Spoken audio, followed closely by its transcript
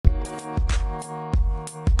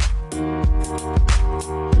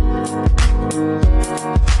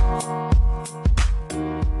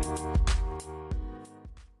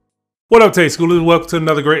What up, Tate Schoolers? Welcome to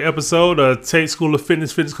another great episode of Tate School of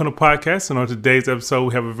Fitness Corner podcast. And on today's episode,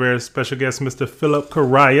 we have a very special guest, Mr. Phillip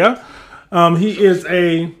Karaya. He is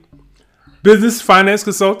a business finance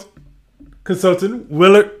consultant,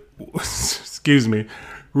 real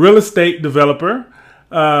estate developer,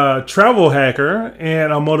 travel hacker,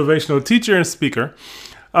 and a motivational teacher and speaker.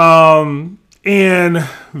 And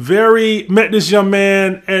met this young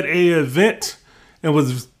man at a event and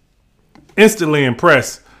was instantly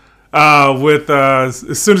impressed.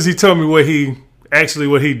 As soon as he told me what he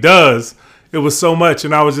does, it was so much.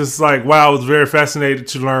 And I was just like, wow, I was very fascinated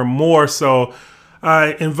to learn more. So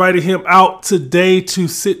I invited him out today to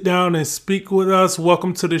sit down and speak with us.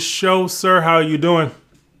 Welcome to the show, sir. How are you doing?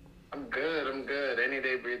 I'm good. Any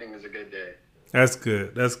day breathing is a good day. That's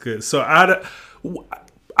good. So I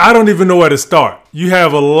don't even know where to start. You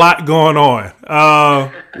have a lot going on.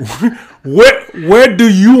 Where do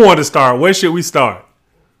you want to start? Where should we start?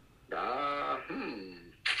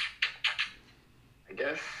 I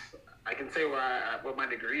guess I can say what my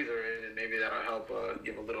degrees are in, and maybe that'll help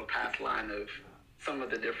give a little path line of some of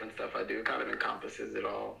the different stuff I do. It kind of encompasses it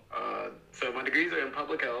all. So my degrees are in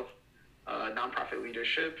public health, nonprofit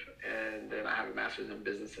leadership, and then I have a master's in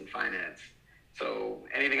business and finance. So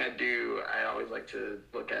anything I do, I always like to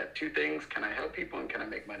look at two things. Can I help people and can I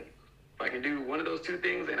make money? If I can do one of those two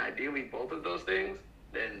things and ideally both of those things,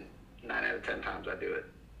 then 9 out of 10 times I do it.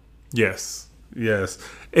 Yes.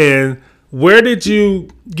 And where did you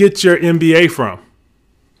get your MBA from?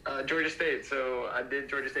 Georgia State. So I did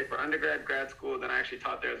Georgia State for undergrad, grad school. Then I actually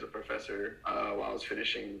taught there as a professor while I was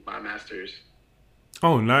finishing my master's.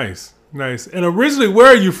 Oh, nice. And originally, where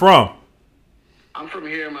are you from? I'm from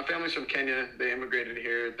here. My family's from Kenya. They immigrated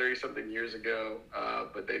here 30-something years ago,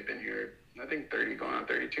 but they've been here, I think, 32 or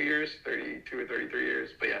 33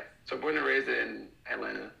 years. But yeah, so born and raised in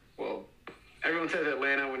Atlanta. Well, everyone says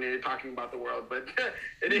Atlanta when you're talking about the world, but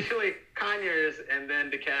initially Conyers and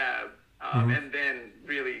then DeKalb, and then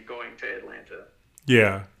really going to Atlanta.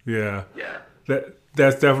 Yeah.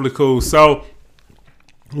 That's definitely cool. So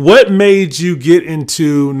what made you get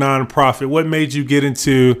into nonprofit? What made you get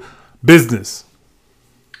into business?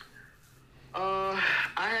 I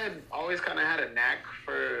had always kind of had a knack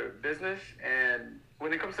for business, and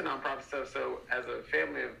when it comes to nonprofit stuff, so as a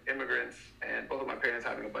family of immigrants and both of my parents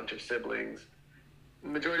having a bunch of siblings,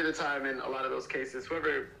 majority of the time in a lot of those cases,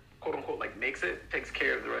 whoever quote unquote like makes it takes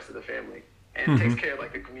care of the rest of the family and takes care of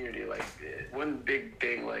like the community. Like one big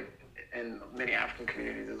thing like in many African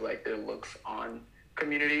communities is like their looks on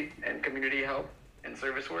community and community help and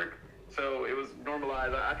service work. So it was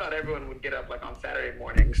normalized. I thought everyone would get up like on Saturday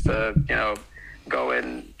mornings to, go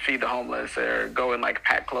and feed the homeless or go and like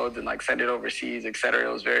pack clothes and like send it overseas, etc.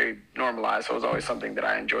 It was very normalized. So it was always something that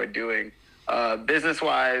I enjoyed doing. Business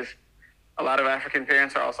wise, a lot of African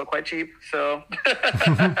parents are also quite cheap. So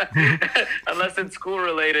unless it's school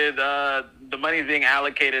related, the money is being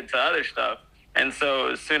allocated to other stuff. And so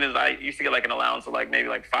as soon as I used to get like an allowance of like maybe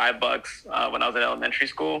like $5 when I was in elementary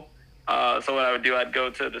school. So what I would do, I'd go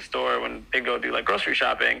to the store when they go do like grocery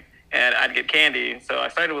shopping and I'd get candy. So I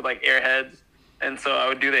started with like Airheads. And so I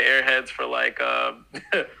would do the Airheads for like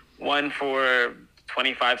one for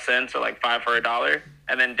 25 cents or like 5 for $1.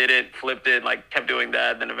 And then flipped it, like kept doing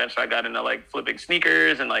that. Then eventually I got into like flipping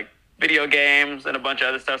sneakers and like video games and a bunch of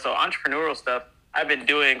other stuff. So entrepreneurial stuff I've been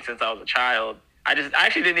doing since I was a child. I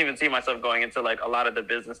actually didn't even see myself going into like a lot of the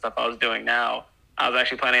business stuff I was doing now. I was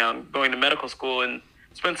actually planning on going to medical school and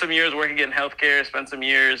spent some years working in healthcare, spent some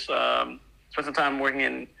time working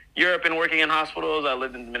in Europe and working in hospitals. I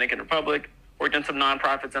lived in the Dominican Republic, worked in some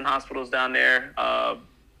nonprofits and hospitals down there.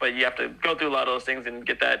 But you have to go through a lot of those things and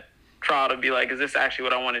get that trial to be like, is this actually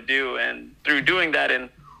what I want to do? And through doing that and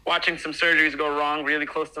watching some surgeries go wrong really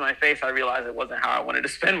close to my face, I realized it wasn't how I wanted to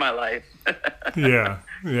spend my life. Yeah,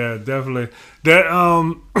 definitely. That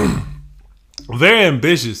very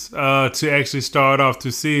ambitious to actually start off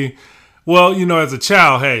to see, well, as a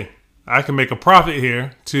child, hey, I can make a profit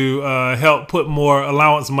here to help put more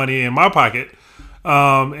allowance money in my pocket.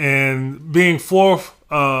 And being fourth,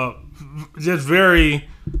 just very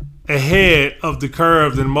ahead of the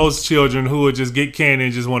curve than most children who would just get candy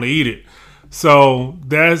and just want to eat it. So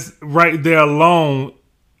that's right there alone.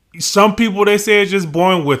 Some people, they say, are just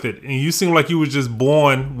born with it. And you seem like you were just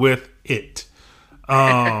born with it.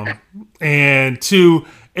 And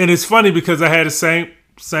it's funny because I had the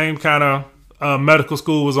same kind of medical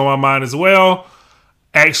school was on my mind as well.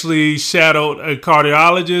 Actually shadowed a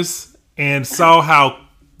cardiologist and saw how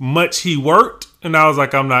much he worked. And I was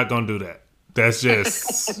like, I'm not going to do that. That's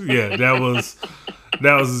just, that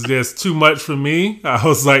was just too much for me. I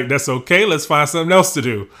was like, that's okay. Let's find something else to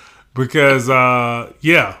do. because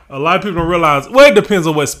yeah, a lot of people don't realize. Well, it depends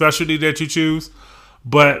on what specialty that you choose,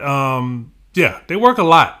 but yeah, they work a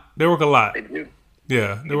lot. They work a lot. They do.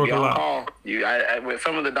 Yeah, they You'd work be a on lot. call. With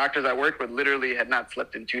some of the doctors I worked with, literally had not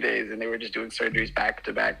slept in 2 days, and they were just doing surgeries back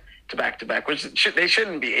to back to back to back, which they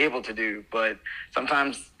shouldn't be able to do. But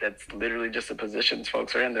sometimes that's literally just the positions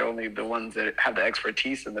folks are in. They're only the ones that have the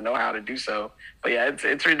expertise and the know-how to do so. But yeah,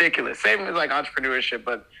 it's ridiculous. Same as like entrepreneurship,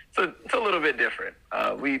 but it's a little bit different.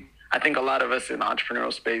 I think a lot of us in the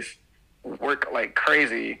entrepreneurial space work like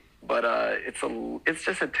crazy, but it's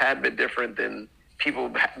just a tad bit different than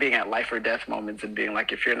people being at life or death moments and being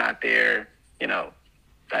like, if you're not there,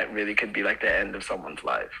 that really could be like the end of someone's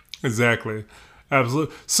life. Exactly.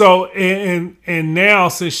 Absolutely. So, and now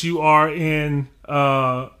since you are in,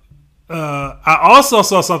 I also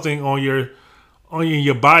saw something on your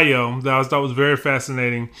bio that I thought was very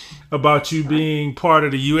fascinating about you being part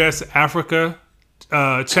of the U.S. Africa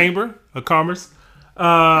Chamber of Commerce.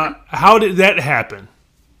 How did that happen?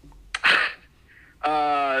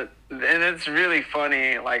 And it's really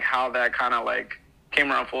funny, like how that kind of like came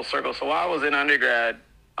around full circle. So while I was in undergrad,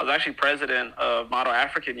 I was actually president of Model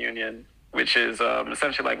African Union, which is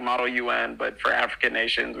essentially like Model UN, but for African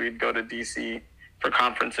nations. We'd go to DC for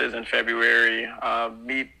conferences in February,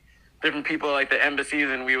 meet different people like the embassies,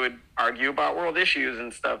 and we would argue about world issues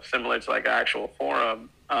and stuff similar to like an actual forum.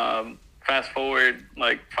 Fast forward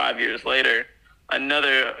like 5 years later,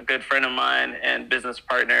 another good friend of mine and business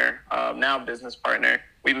partner, now business partner,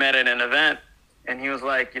 we met at an event, and he was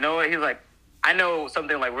like, you know what? He's like, I know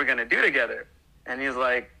something like we're gonna do together. And he's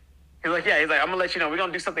like, yeah. He's like, I'm gonna let you know we're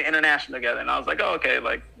gonna do something international together. And I was like, oh, okay.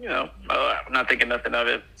 Like, I'm not thinking nothing of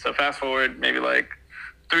it. So fast forward maybe like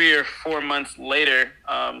 3 or 4 months later.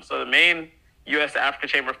 So the main U.S. Africa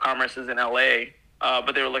Chamber of Commerce is in L.A.,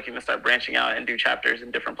 but they were looking to start branching out and do chapters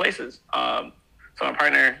in different places. So my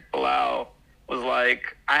partner Bilal was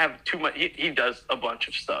like, I have too much. He does a bunch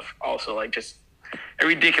of stuff also, like just a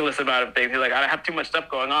ridiculous amount of things. He's like, I have too much stuff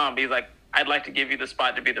going on, but he's like, I'd like to give you the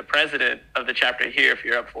spot to be the president of the chapter here if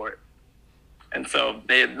you're up for it. And so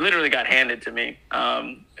they literally got handed to me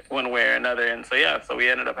one way or another. And so, yeah, so we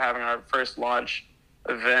ended up having our first launch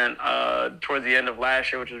event towards the end of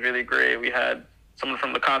last year, which was really great. We had someone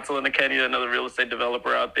from the consulate in Kenya, another real estate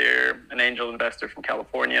developer out there, an angel investor from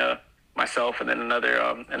California, myself, and then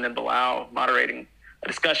and then Bilal moderating a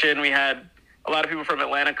discussion. We had a lot of people from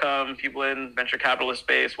Atlanta come, people in venture capitalist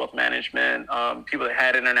space, wealth management, people that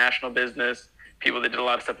had international business, people that did a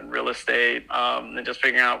lot of stuff in real estate, and just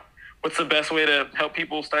figuring out what's the best way to help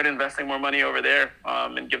people start investing more money over there,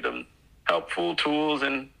 and give them helpful tools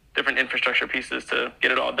and different infrastructure pieces to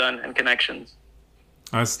get it all done and connections.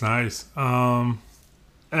 That's nice.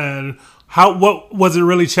 And what was it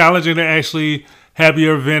really challenging to actually have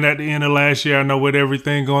your event at the end of last year? I know with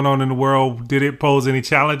everything going on in the world, did it pose any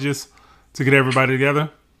challenges to get everybody together?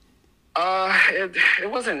 It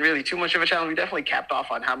wasn't really too much of a challenge. We definitely capped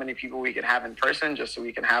off on how many people we could have in person, just so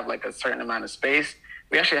we can have like a certain amount of space.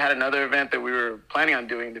 We actually had another event that we were planning on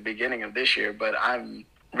doing the beginning of this year, but I'm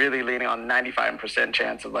really leaning on 95%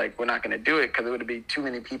 chance of like we're not going to do it because it would be too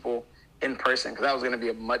many people in person, because that was going to be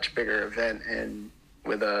a much bigger event, and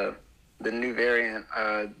with the new variant,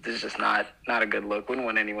 this is just not a good look. We wouldn't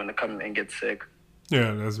want anyone to come and get sick.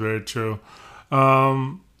 Yeah, that's very true.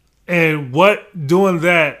 And what doing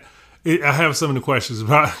that, I have so many questions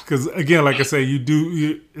about, because again, like I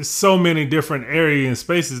say, so many different areas and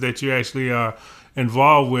spaces that you actually are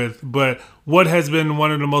involved with. But what has been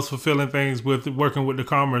one of the most fulfilling things with working with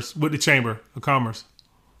the Chamber of Commerce?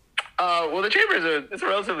 Well, the chamber it's a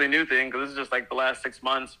relatively new thing because this is just like the last 6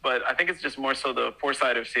 months. But I think it's just more so the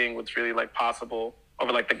foresight of seeing what's really like possible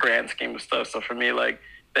over like the grand scheme of stuff. So for me, like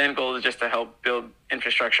the end goal is just to help build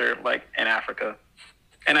infrastructure like in Africa.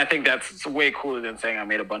 And I think that's way cooler than saying I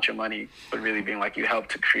made a bunch of money, but really being like you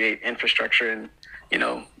helped to create infrastructure in,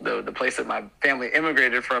 the place that my family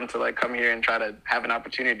immigrated from to like come here and try to have an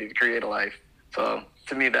opportunity to create a life. So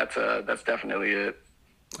to me, that's definitely it.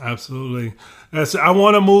 Absolutely. I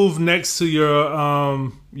want to move next to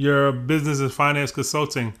your business and finance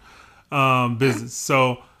consulting business.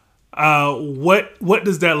 So, what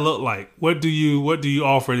does that look like? What do you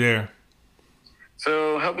offer there?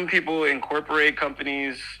 So helping people incorporate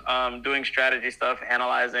companies, doing strategy stuff,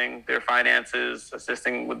 analyzing their finances,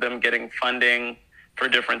 assisting with them getting funding for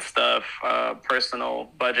different stuff,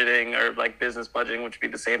 personal budgeting or like business budgeting, which would be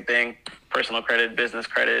the same thing, personal credit, business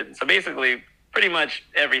credit. So basically pretty much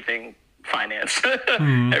everything finance,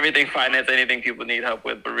 everything finance, anything people need help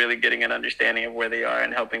with, but really getting an understanding of where they are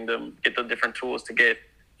and helping them get the different tools to get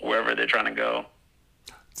wherever they're trying to go.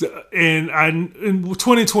 And in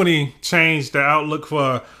 2020 changed the outlook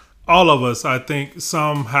for all of us, I think,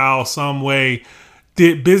 somehow, some way,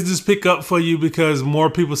 did business pick up for you because more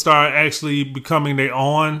people started actually becoming their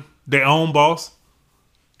own boss?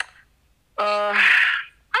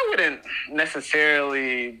 I wouldn't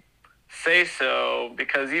necessarily say so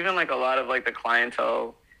because even like a lot of like the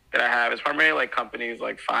clientele that I have is primarily like companies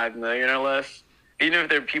like 5 million or less. Even if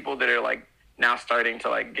they're people that are like now starting to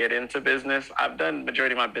like get into business, I've done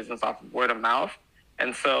majority of my business off of word of mouth,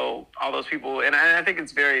 and so all those people, and I think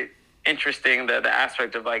it's very interesting the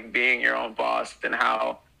aspect of like being your own boss and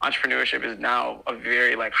how entrepreneurship is now a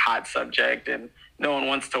very like hot subject, and no one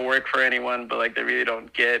wants to work for anyone, but like they really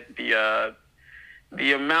don't get the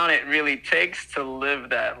amount it really takes to live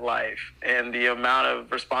that life and the amount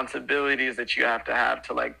of responsibilities that you have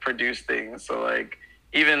to like produce things. So like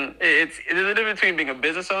even there's a difference between being a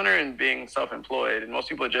business owner and being self-employed, and most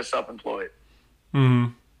people are just self-employed.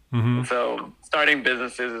 Mm-hmm. Mm-hmm. And so starting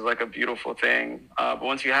businesses is like a beautiful thing. But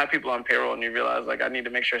once you have people on payroll and you realize like I need to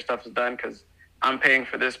make sure stuff is done because I'm paying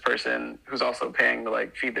for this person who's also paying to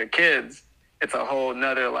like feed their kids, it's a whole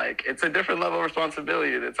nother like it's a different level of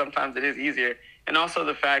responsibility that sometimes it is easier. And also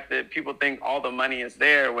the fact that people think all the money is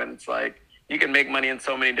there when it's like you can make money in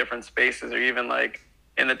so many different spaces, or even like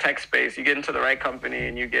in the tech space, you get into the right company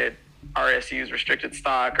and you get RSUs, restricted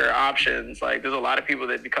stock, or options. Like there's a lot of people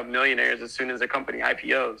that become millionaires as soon as their company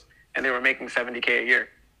IPOs, and they were making $70K a year.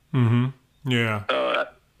 Mm-hmm. Yeah. So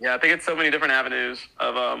yeah, I think it's so many different avenues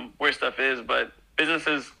of where stuff is, but business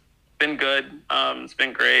has been good. It's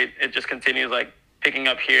been great. It just continues like picking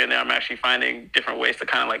up here and there. I'm actually finding different ways to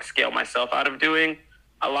kind of like scale myself out of doing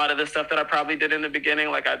a lot of the stuff that I probably did in the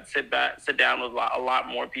beginning. Like I'd sit down with a lot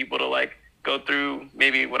more people to like go through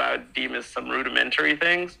maybe what I would deem as some rudimentary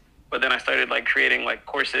things. But then I started like creating like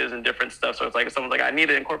courses and different stuff. So it's like if someone's like, I need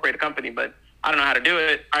to incorporate a company, but I don't know how to do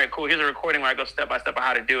it. All right, cool. Here's a recording where I go step by step on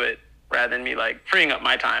how to do it, rather than me like freeing up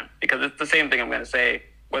my time, because it's the same thing I'm going to say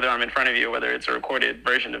whether I'm in front of you or whether it's a recorded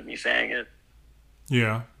version of me saying it.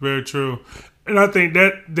 Yeah, very true. And I think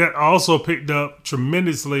that also picked up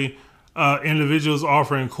tremendously individuals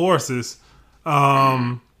offering courses.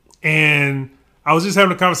 And I was just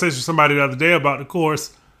having a conversation with somebody the other day about the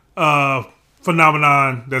course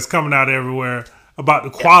phenomenon that's coming out everywhere about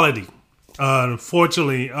the quality.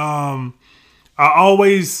 Unfortunately, I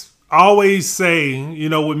always say,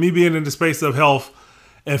 with me being in the space of health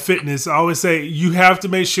and fitness, I always say you have to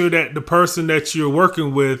make sure that the person that you're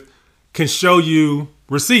working with can show you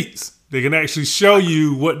receipts. They can actually show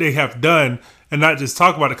you what they have done and not just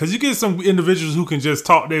talk about it. Because you get some individuals who can just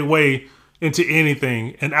talk their way into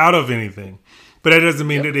anything and out of anything. But that doesn't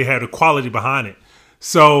mean that they have the quality behind it.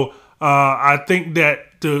 So I think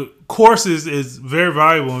that the courses is very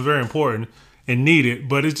valuable and very important and needed.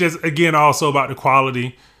 But it's just, again, also about the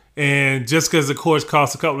quality. And just because the course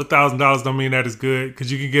costs a couple of $1,000s don't mean that it's good.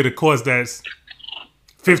 Because you can get a course that's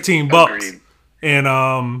 $15 Agreed. and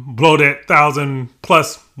blow that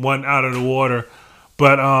 1,000+ one out of the water.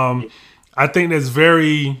 But I think that's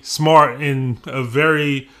very smart and a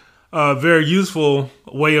very useful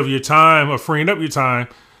way of your time, or freeing up your time,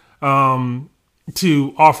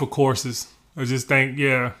 to offer courses. I just think,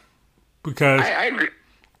 because I agree.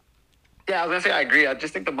 Yeah, I was gonna say I agree. I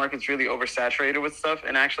just think the market's really oversaturated with stuff.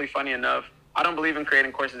 And actually, funny enough, I don't believe in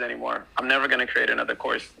creating courses anymore. I'm never gonna create another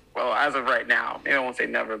course. Well, as of right now, maybe I won't say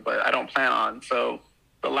never, but I don't plan on. So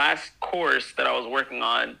the last course that I was working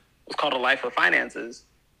on was called A Life of Finances,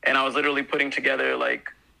 and I was literally putting together like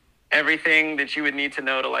everything that you would need to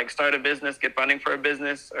know to like start a business, get funding for a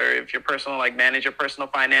business, or if you're personal, like manage your personal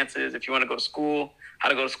finances. If you want to go to school, how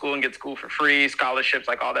to go to school and get school for free, scholarships,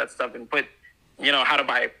 like all that stuff, and put, how to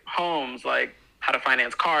buy homes, like how to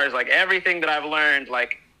finance cars, like everything that I've learned,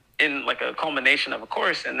 like in like a culmination of a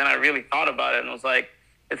course. And then I really thought about it and was like,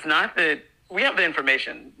 it's not that we have the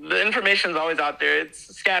information. The information is always out there.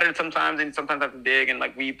 It's scattered sometimes, and sometimes I have to dig and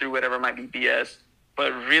like weed through whatever might be BS.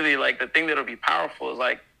 But really, like the thing that'll be powerful is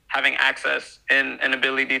like having access and an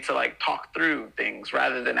ability to like talk through things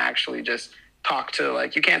rather than actually just talk to,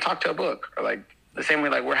 like, you can't talk to a book, or like the same way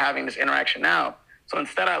like we're having this interaction now. So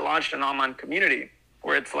instead I launched an online community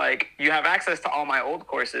where it's like you have access to all my old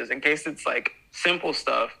courses in case it's like simple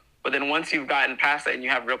stuff. But then once you've gotten past that and you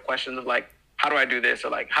have real questions of like, how do I do this? Or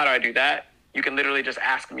like, how do I do that? You can literally just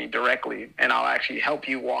ask me directly and I'll actually help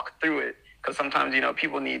you walk through it. Because sometimes,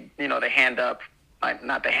 people need, the hand up, like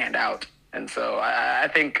not the hand out. And so I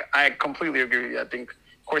think I completely agree with you. I think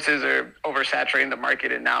courses are oversaturating the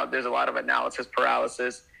market, and now there's a lot of analysis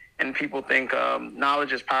paralysis, and people think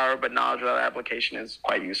knowledge is power, but knowledge without application is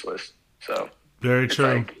quite useless. So very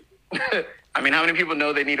true. Like, I mean, how many people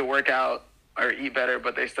know they need to work out or eat better,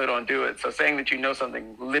 but they still don't do it? So saying that you know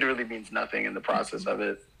something literally means nothing in the process of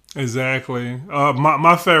it. Exactly.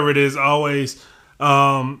 My favorite is always,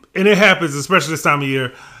 and it happens especially this time of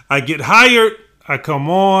year. I get hired, I come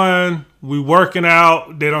on, we working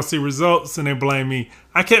out, they don't see results, and they blame me.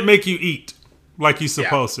 I can't make you eat like you're Yeah.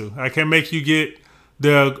 supposed to. I can't make you get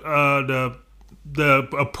the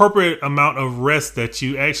appropriate amount of rest that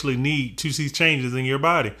you actually need to see changes in your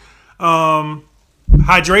body.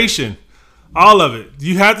 Hydration, all of it.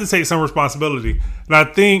 You have to take some responsibility, and I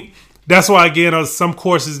think that's why again, on some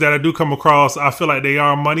courses that I do come across, I feel like they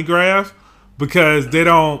are a money grab because they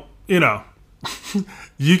don't, you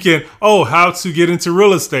can, how to get into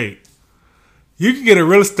real estate. You can get in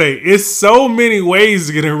real estate. It's so many ways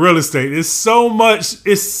to get in real estate. It's so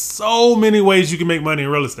many ways you can make money in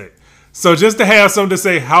real estate. So just to have something to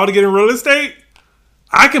say how to get in real estate,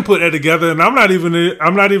 I can put that together, and I'm not even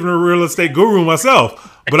a real estate guru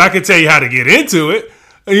myself, but I can tell you how to get into it.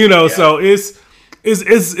 So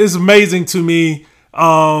it's amazing to me.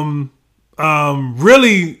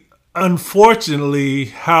 Really, unfortunately,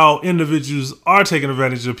 how individuals are taking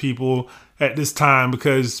advantage of people at this time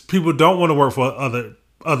because people don't want to work for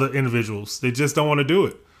other individuals. They just don't want to do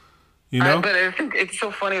it. But I think it's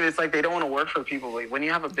so funny that it's like they don't want to work for people. Like when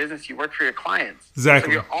you have a business, you work for your clients.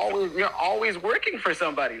 Exactly. So you're always working for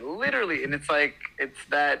somebody, literally. And it's like it's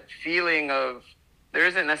that feeling of there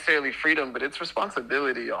isn't necessarily freedom, but it's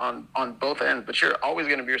responsibility on both ends. But you're always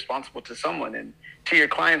going to be responsible to someone, and to your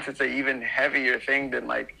clients, it's an even heavier thing than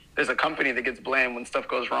like there's a company that gets blamed when stuff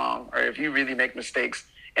goes wrong, or if you really make mistakes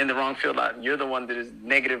in the wrong field, you're the one that has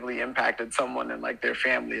negatively impacted someone and like their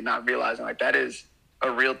family, and not realizing like that is a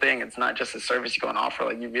real thing. It's not just a service you go and offer.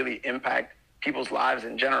 Like you really impact people's lives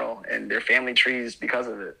in general and their family trees because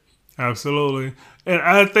of it. Absolutely. And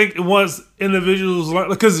I think once individuals learn,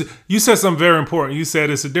 because you said something very important. You said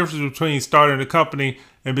it's a difference between starting a company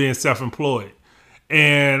and being self-employed.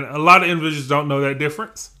 And a lot of individuals don't know that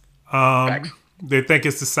difference. They think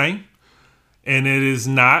it's the same, and it is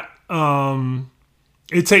not.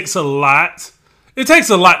 It takes a lot. It takes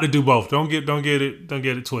a lot to do both. Don't get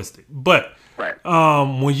it twisted. But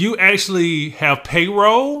when you actually have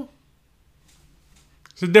payroll,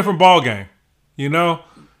 it's a different ball game.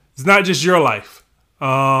 It's not just your life.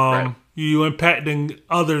 You impacting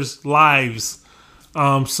others' lives.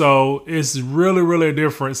 So it's really, really a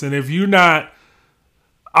difference. And if you're not,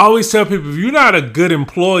 I always tell people, if you're not a good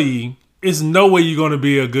employee, it's no way you're going to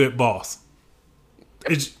be a good boss.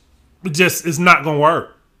 It's not going to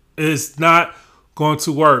work. It's not going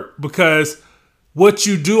to work because what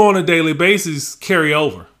you do on a daily basis carry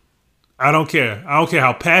over. I don't care. I don't care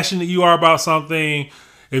how passionate you are about something.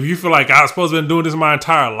 If you feel like I was supposed to have been doing this my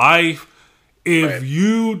entire life, if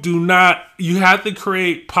you do not, you have to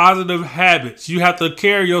create positive habits. You have to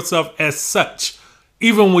carry yourself as such,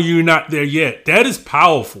 even when you're not there yet. That is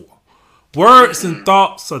powerful. Words and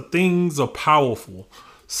thoughts or things are powerful.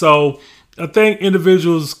 So I think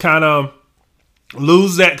individuals kind of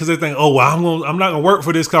lose that because they think, oh, well, I'm not going to work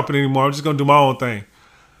for this company anymore. I'm just going to do my own thing.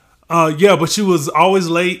 But you was always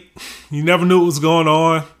late. You never knew what was going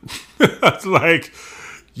on. It's like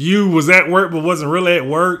you was at work but wasn't really at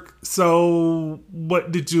work. So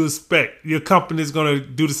what did you expect? Your company is going to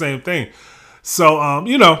do the same thing. So, I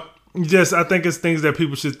think it's things that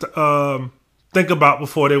people should think about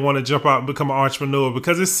before they want to jump out and become an entrepreneur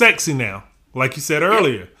because it's sexy now. Like you said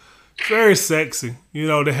earlier. It's very sexy.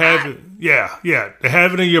 To have it. Yeah. To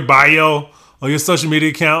have it in your bio on your social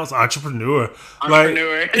media accounts, entrepreneur.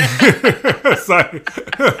 It's like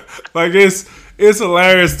it's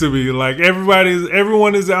hilarious to me. Like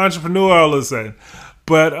everyone is an entrepreneur all of a sudden.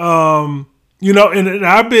 But and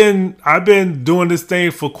I've been doing this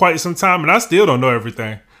thing for quite some time, and I still don't know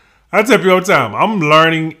everything. I tell people all the time, I'm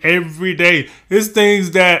learning every day. It's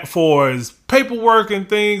things that for as paperwork and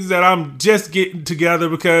things that I'm just getting together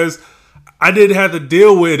because I didn't have to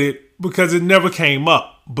deal with it because it never came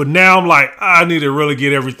up. But now I'm like, I need to really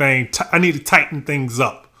get everything. I need to tighten things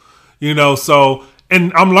up, So,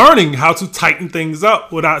 and I'm learning how to tighten things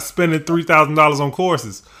up without spending $3,000 on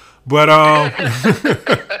courses. But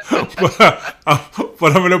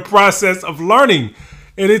but I'm in the process of learning,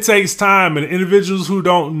 and it takes time. And individuals who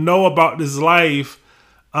don't know about this life,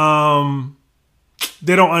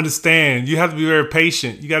 they don't understand. You have to be very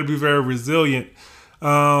patient. You got to be very resilient.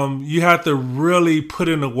 You have to really put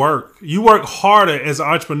in the work. You work harder as an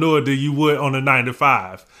entrepreneur than you would on a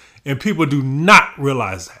 9-to-5, and people do not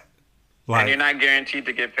realize that. And you're not guaranteed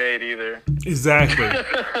to get paid either. Exactly.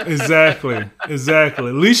 At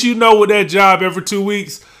least you know with that job every 2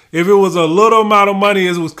 weeks, if it was a little amount of money,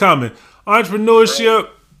 it was coming. Entrepreneurship,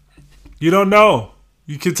 you don't know.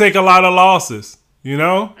 You can take a lot of losses,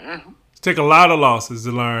 Take a lot of losses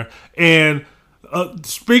to learn. And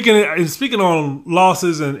speaking on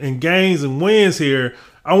losses and gains and wins here,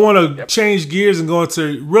 I want to change gears and go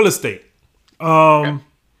into real estate. What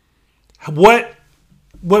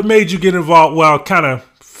made you get involved? Well, I kind of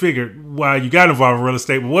figured why you got involved in real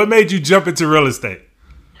estate, but what made you jump into real estate?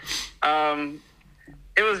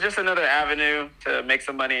 It was just another avenue to make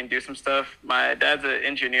some money and do some stuff. My dad's an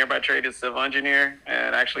engineer by trade, a civil engineer,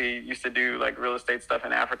 and actually used to do like real estate stuff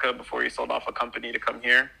in Africa before he sold off a company to come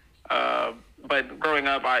here. But growing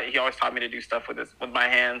up, he always taught me to do stuff with my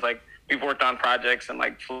hands. Like we've worked on projects and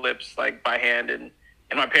like flips like by hand. And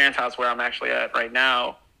in my parents' house where I'm actually at right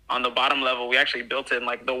now, on the bottom level, we actually built in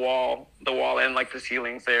like the wall and like the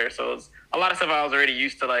ceilings there. So it was a lot of stuff I was already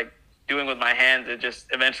used to like doing with my hands. It just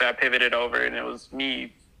eventually I pivoted over and it was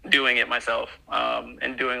me doing it myself,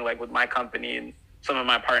 and doing like with my company and some of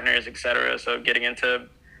my partners, etc. So getting into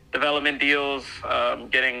development deals,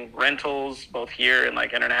 getting rentals both here and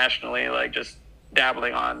like internationally, like just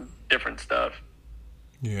dabbling on different stuff.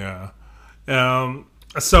 Yeah.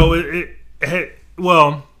 So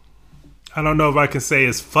well, I don't know if I can say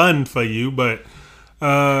it's fun for you, but you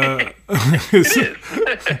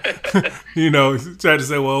know, try to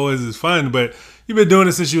say, well, is this fun? But you've been doing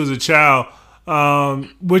it since you was a child,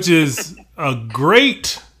 which is a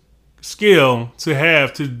great skill to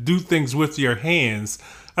have, to do things with your hands.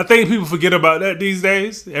 I think people forget about that these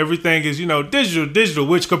days. Everything is, digital,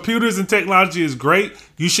 which computers and technology is great.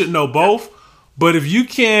 You should know both. But if you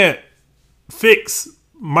can't fix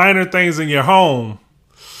minor things in your home,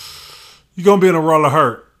 you're going to be in a world of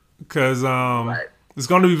hurt, because it's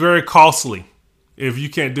going to be very costly if you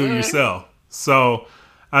can't do it yourself. So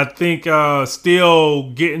I think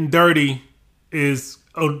still getting dirty is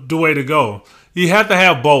the way to go. You have to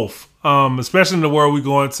have both, especially in the world we're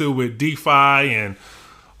going to with DeFi and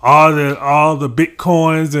all the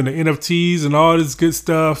Bitcoins and the NFTs and all this good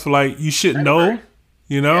stuff. Like, you should know,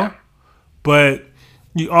 Yeah. but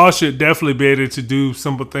you all should definitely be able to do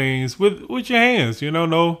simple things with your hands.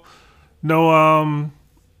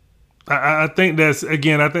 I think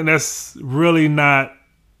that's really not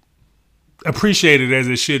appreciated as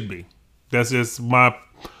it should be. That's just my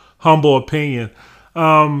humble opinion.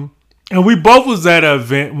 And we both was at an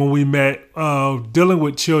event when we met, dealing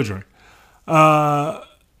with children. I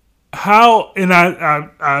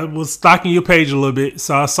was stalking your page a little bit,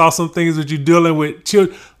 so I saw some things that you're dealing with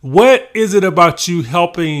children. What is it about you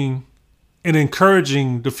helping and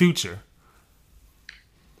encouraging the future?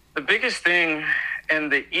 The biggest thing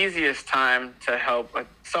and the easiest time to help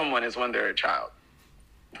someone is when they're a child,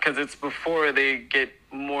 because it's before they get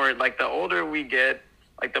more, like the older we get,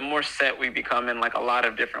 like the more set we become in like a lot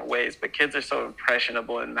of different ways. But kids are so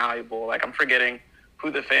impressionable and malleable. Like, I'm forgetting who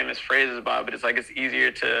the famous phrase is about, but it's like, it's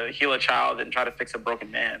easier to heal a child than try to fix a broken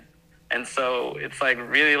man. And so it's like,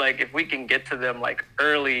 really, like, if we can get to them like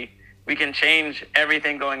early, we can change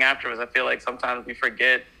everything going afterwards. I feel like sometimes we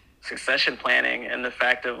forget succession planning and the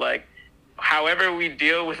fact of like, however we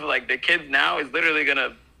deal with like the kids now is literally going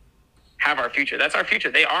to have our future. That's our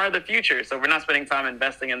future. They are the future. So we're not spending time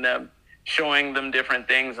investing in them, showing them different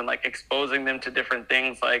things and like exposing them to different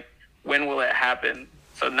things. Like, when will it happen?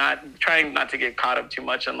 So trying not to get caught up too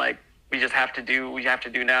much and like, we have to do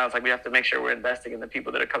now. It's like, we have to make sure we're investing in the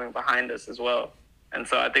people that are coming behind us as well. And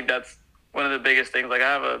so I think that's one of the biggest things. Like,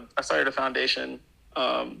 I started a foundation,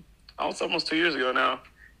 almost 2 years ago now.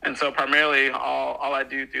 And so primarily all I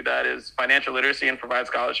do through that is financial literacy and provide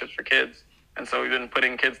scholarships for kids. And so we've been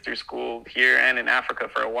putting kids through school here and in Africa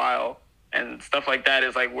for a while. And stuff like that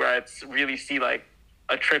is like where I really see like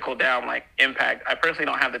a trickle down like impact. I personally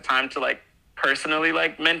don't have the time to like personally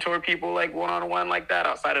like mentor people like one-on-one like that,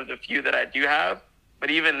 outside of the few that I do have. But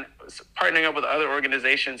even partnering up with other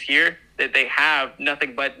organizations here, that they have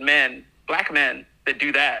nothing but black men that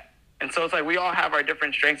do that. And so it's like, we all have our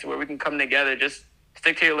different strengths where we can come together, just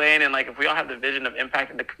stick to your lane. And like, if we all have the vision of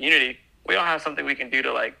impacting the community, we all have something we can do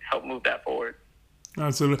to like help move that forward.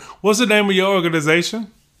 Absolutely. What's the name of your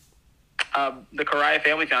organization? The Karaya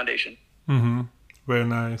Family Foundation. Mm-hmm. Very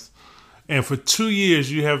nice. And for 2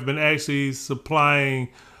 years, you have been actually supplying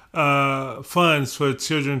funds for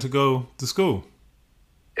children to go to school.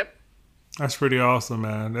 Yep. That's pretty awesome,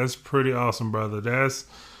 man. That's pretty awesome, brother.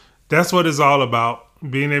 That's what it's all about.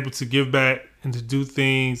 Being able to give back and to do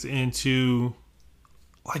things and to,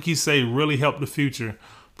 like you say, really help the future.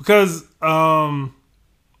 Because,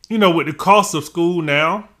 with the cost of school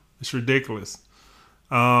now, it's ridiculous.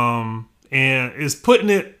 And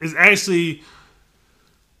it's actually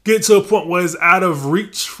get to a point where it's out of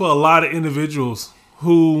reach for a lot of individuals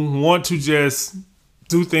who want to just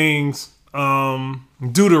do things,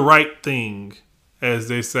 do the right thing, as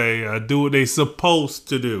they say, do what they're supposed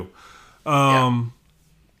to do. Yeah.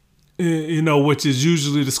 Which is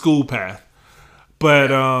usually the school path. But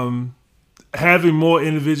Yeah. having more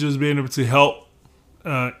individuals being able to help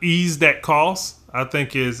ease that cost, I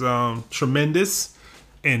think is tremendous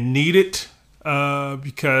and needed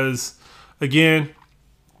because, again,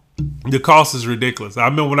 the cost is ridiculous. I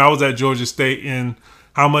remember when I was at Georgia State and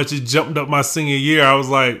how much it jumped up my senior year. I was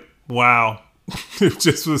like, wow,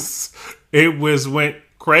 it went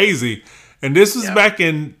crazy. And Yeah.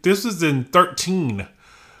 this was in 13.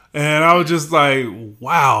 And I was just like,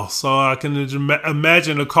 wow. So I can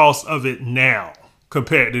imagine the cost of it now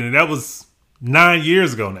compared to that was 9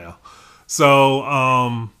 years ago now. So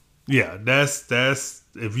yeah, that's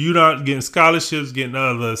if you're not getting scholarships, getting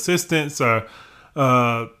other assistance or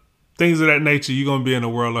uh, things of that nature, you're gonna be in a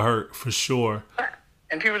world of hurt for sure.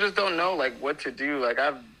 And people just don't know like what to do. Like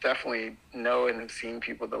I've definitely know and have seen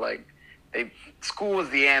people that like they school was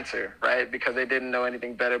the answer, right? Because they didn't know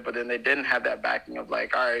anything better, but then they didn't have that backing of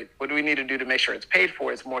like, all right, what do we need to do to make sure it's paid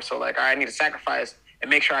for? It's more so like, all right, I need to sacrifice and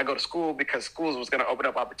make sure I go to school because schools was going to open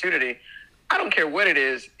up opportunity. I don't care what it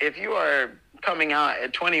is. If you are coming out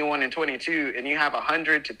at 21 and 22 and you have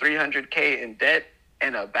 100 to 300K in debt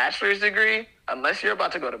and a bachelor's degree, unless you're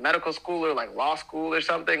about to go to medical school or like law school or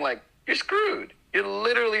something, like you're screwed. You're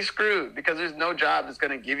literally screwed because there's no job that's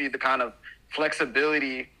going to give you the kind of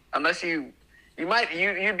flexibility unless you'd be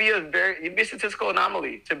a statistical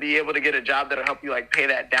anomaly to be able to get a job that'll help you like pay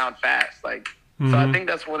that down fast. Like, so I Mm-hmm. think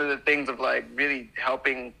that's one of the things of like really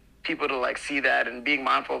helping people to like see that and being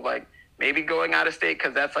mindful of like maybe going out of state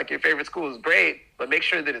because that's like your favorite school is great, but make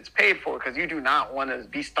sure that it's paid for because you do not want to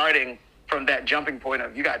be starting from that jumping point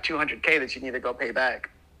of you got 200K that you need to go pay back.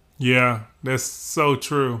 Yeah, that's so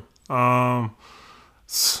true.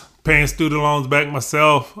 Paying student loans back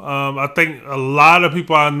myself. I think a lot of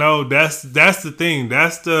people I know that's the thing.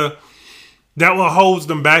 That what holds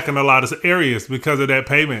them back in a lot of areas because of that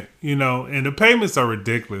payment. And the payments are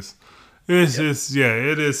ridiculous. It's Yep. just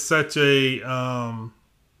it is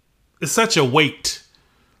it's such a weight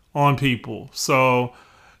on people. So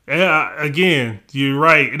yeah, again, you're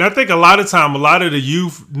right, and I think a lot of time, a lot of the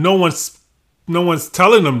youth, no one's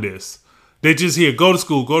telling them this. They just hear go to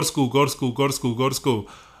school, go to school, go to school, go to school, go to school,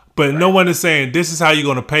 but no Right. one is saying this is how you're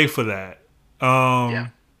going to pay for that. Yeah.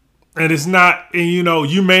 And it's not, and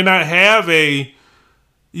you may not have a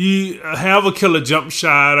killer jump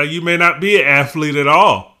shot, or you may not be an athlete at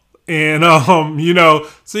all. And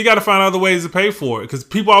so you got to find other ways to pay for it because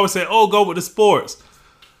people always say, "Oh, go with the sports."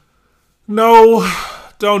 No,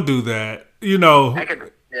 don't do that.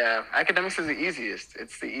 Yeah, academics is the easiest.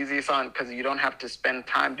 It's the easiest on because you don't have to spend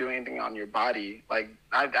time doing anything on your body. Like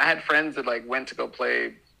I had friends that like went to go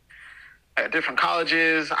play at different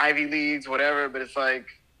colleges, Ivy Leagues, whatever. But it's like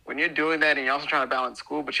when you're doing that and you're also trying to balance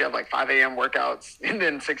school, but you have like 5 a.m. workouts and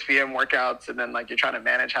then 6 p.m. workouts, and then like you're trying to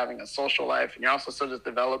manage having a social life, and you're also still just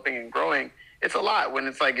developing and growing. It's a lot when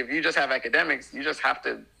it's like if you just have academics, you just have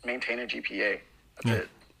to maintain a GPA. That's Yeah, it.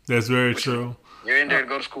 that's very Which is true. you're in there to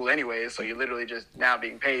go to school anyways, so you're literally just now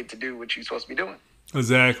being paid to do what you're supposed to be doing.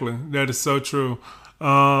 Exactly. That is so true.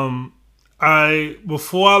 Um, I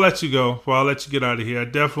before I let you get out of here, I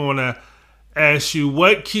definitely want to ask you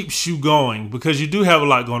what keeps you going because you do have a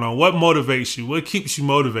lot going on. What motivates you? What keeps you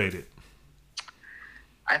motivated?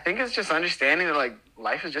 I think it's just understanding that like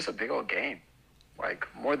life is just a big old game, like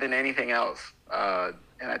more than anything else.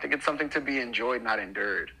 And I think it's something to be enjoyed, not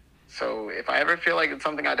endured. So if I ever feel like it's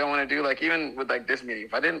something I don't want to do, like even with like this meeting,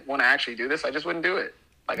 if I didn't want to actually do this, I just wouldn't do it.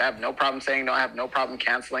 Like I have no problem saying no. I have no problem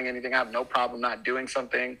canceling anything. I have no problem not doing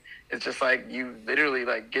something. It's just like you literally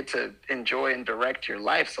like get to enjoy and direct your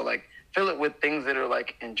life. So like fill it with things that are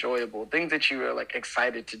like enjoyable, things that you are like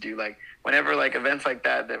excited to do. Like whenever like events like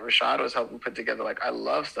that Rashad was helping put together, like I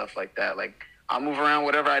love stuff like that. Like I'll move around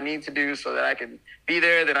whatever I need to do so that I can be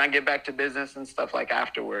there. Then I get back to business and stuff like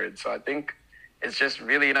afterwards. So I think it's just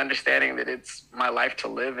really an understanding that it's my life to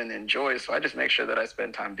live and enjoy. So I just make sure that I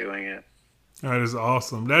spend time doing it. That is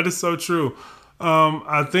awesome. That is so true.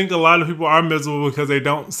 I think a lot of people are miserable because they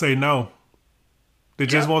don't say no. They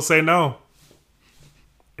just Yeah. won't say no.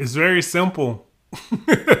 It's very simple.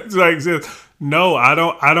 It's like just no, I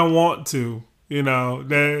don't want to.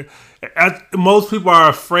 Most people are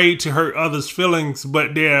afraid to hurt others' feelings,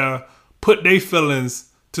 but they're put their feelings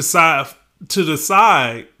to the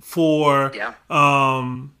side Yeah.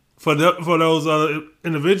 for those other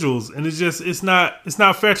individuals, and it's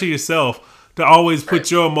not fair to yourself to always Right.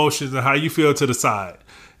 put your emotions and how you feel to the side.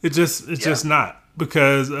 It's Yeah. just not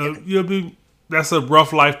because Yeah. you'll be that's a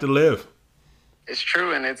rough life to live. It's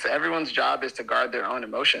true, and it's everyone's job is to guard their own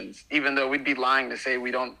emotions. Even though we'd be lying to say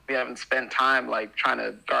we haven't spent time like trying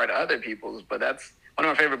to guard other people's, but that's one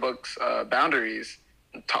of my favorite books, Boundaries,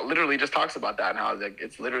 literally just talks about that and how like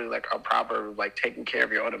it's literally like a proper like taking care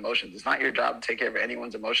of your own emotions. It's not your job to take care of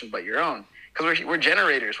anyone's emotions but your own, because we're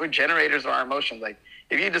generators. We're generators of our emotions. Like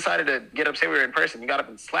if you decided to get upset with me in person, you got up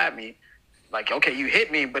and slapped me. Like okay, you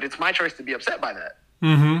hit me, but it's my choice to be upset by that.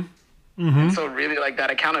 And so really like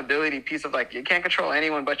that accountability piece of like you can't control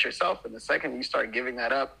anyone but yourself. And the second you start giving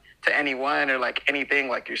that up to anyone or like anything,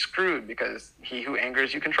 like you're screwed, because he who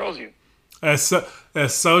angers you controls you. That's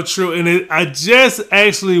so true. And I just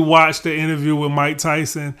actually watched the interview with Mike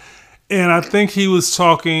Tyson, and I think he was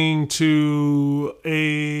talking to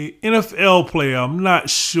a NFL player. I'm not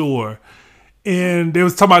sure, and they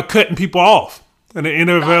was talking about cutting people off. And the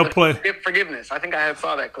NFL player, forgiveness. I think I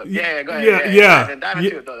saw that clip. Yeah, go ahead. Yeah. Dive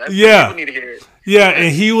into it though. People need to hear it. Yeah,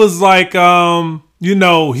 and he was like,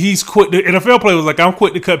 he's quit. The NFL player was like, I'm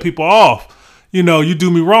quit to cut people off. You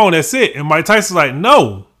do me wrong, that's it. And Mike Tyson's like,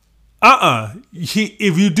 no.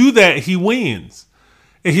 If you do that, he wins.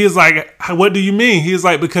 And he was like, what do you mean? He was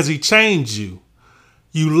like, because he changed you.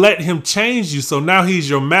 You let him change you, so now he's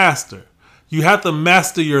your master. You have to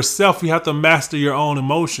master yourself. You have to master your own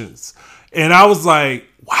emotions. And I was like,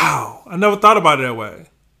 wow, I never thought about it that way.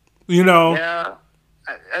 Yeah.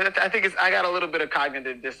 I think I got a little bit of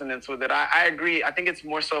cognitive dissonance with it. I agree. I think it's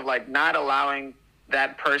more so of like not allowing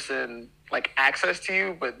that person like access to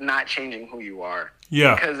you, but not changing who you are.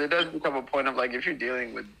 Yeah. Because it does become a point of like if you're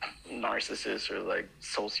dealing with narcissists or like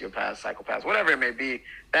sociopaths, psychopaths, whatever it may be,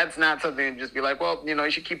 that's not something to just be like, well,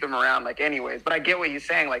 you should keep them around like anyways. But I get what he's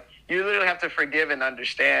saying. Like you literally have to forgive and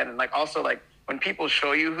understand, and like also like when people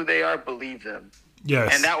show you who they are, believe them.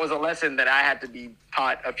 Yes. And that was a lesson that I had to be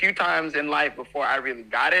taught a few times in life before I really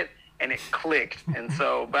got it, and it clicked. And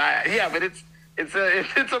so, but it's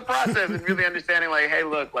a process and really understanding like, hey,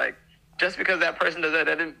 look, like just because that person does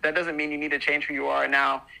that doesn't mean you need to change who you are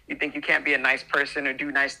now. You think you can't be a nice person or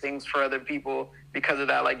do nice things for other people because of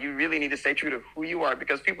that. Like you really need to stay true to who you are,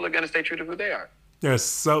 because people are going to stay true to who they are. That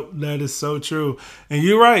is so true. And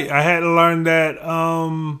you're right. I had to learn that.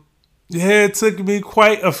 Yeah, it took me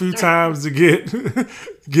quite a few times to get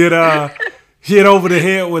hit over the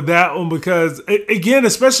head with that one, because again,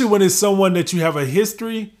 especially when it's someone that you have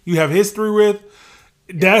history with,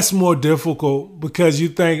 that's more difficult, because you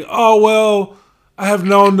think, oh well, I have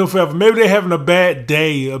known them forever. Maybe they're having a bad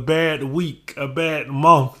day, a bad week, a bad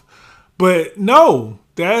month, but no,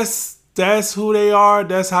 that's who they are.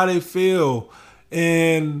 That's how they feel,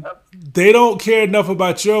 and they don't care enough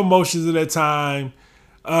about your emotions at that time.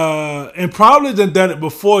 And probably done it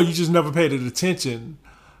before, you just never paid it attention.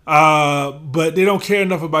 But they don't care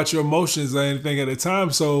enough about your emotions or anything at the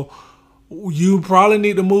time, so you probably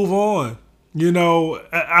need to move on.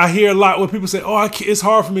 I hear a lot where people say, oh, it's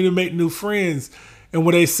hard for me to make new friends. And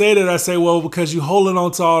when they say that, I say, well, because you're holding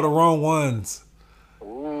on to all the wrong ones.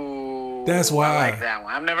 Ooh, that's why. I like that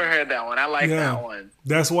one. I've never heard that one. I like that one.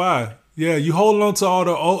 That's why. Yeah, you holding on to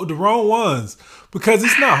all the wrong ones, because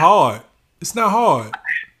it's not hard. It's not hard.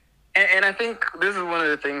 And I think this is one of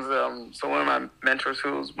the things. So one of my mentors,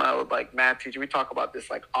 who's my old like math teacher, we talk about this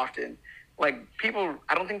like often. Like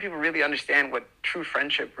I don't think people really understand what true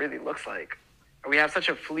friendship really looks like. We have such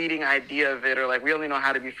a fleeting idea of it, or like we only know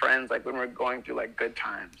how to be friends like when we're going through like good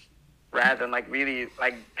times, rather than like really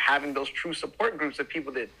like having those true support groups of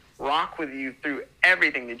people that rock with you through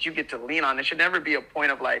everything, that you get to lean on. It should never be a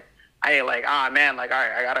point of like, hey, like, man, like, all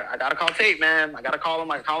right, I gotta call Tate, man. I gotta call him.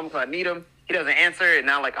 I call him because I need him. He doesn't answer, and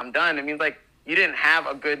now like I'm done. It means like you didn't have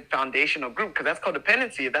a good foundational group, because that's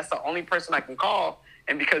codependency. If that's the only person I can call,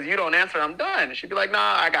 and because you don't answer, I'm done. It should be like,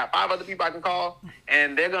 nah, I got 5 other people I can call,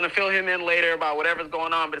 and they're gonna fill him in later about whatever's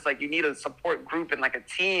going on. But it's like you need a support group and like a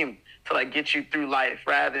team to like get you through life,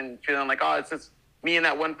 rather than feeling like, oh, it's just me and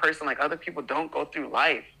that one person. Like other people don't go through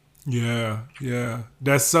life. Yeah,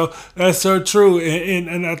 that's so true,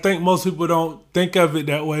 and I think most people don't think of it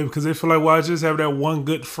that way, because they feel like, well, I just have that one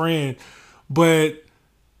good friend. But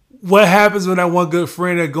what happens when that one good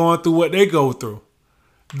friend is going through what they go through?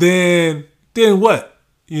 Then what?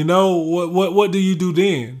 What do you do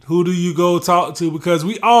then? Who do you go talk to? Because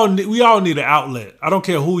we all need an outlet. I don't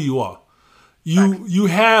care who you are. You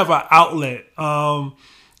have an outlet, and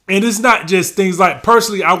it's not just things like,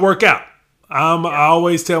 personally, I work out. I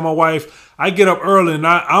always tell my wife, I get up early, and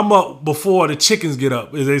I'm up before the chickens get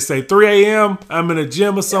up. As they say, 3 a.m., I'm in a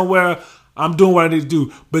gym or somewhere. I'm doing what I need to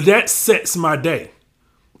do. But that sets my day.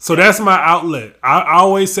 So that's my outlet. I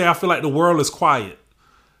always say I feel like the world is quiet,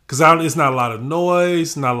 because it's not a lot of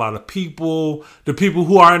noise, not a lot of people. The people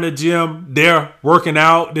who are in the gym, they're working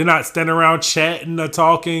out. They're not standing around chatting or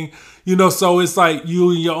talking. So it's like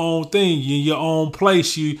you in your own thing, you in your own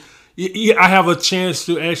place. I have a chance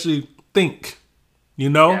to actually think you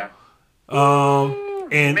know? Yeah.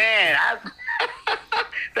 And Man,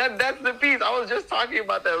 that's the piece. I was just talking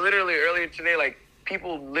about that literally earlier today. Like,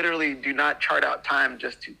 people literally do not chart out time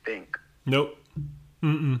just to think. nope.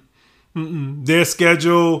 Their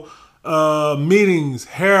schedule, meetings,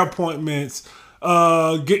 hair appointments,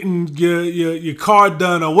 getting your car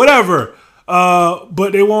done or whatever.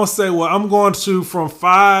 But they won't say, well, I'm going to from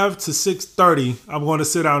 5 to 6:30. I'm going to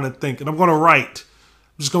sit down and think, and I'm going to write.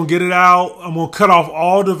 I'm just going to get it out. I'm going to cut off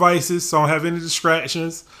all devices so I don't have any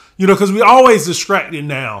distractions. You know, because we always distracted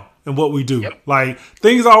now in what we do. Yep. Like,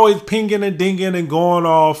 things are always pinging and dinging and going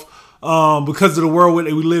off because of the world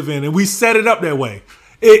that we live in. And we set it up that way.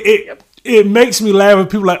 It makes me laugh when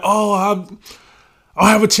people are like,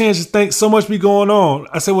 I have a chance to think, so much be going on.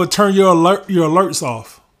 I say, well, turn your alerts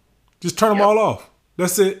off. Just turn them all off.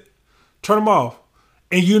 That's it. Turn them off.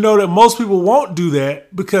 And you know that most people won't do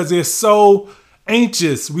that because they're so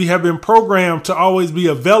anxious. We have been programmed to always be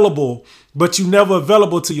available, but you never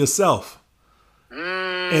available to yourself.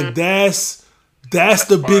 And that's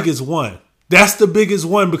the biggest one. That's the biggest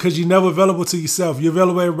one because you're never available to yourself. You're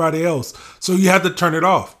available to everybody else. So you have to turn it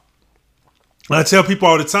off. And I tell people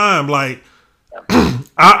all the time, like,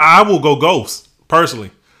 I will go ghost,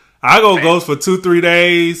 personally. I go ghost for 2-3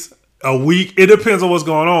 days, a week. It depends on what's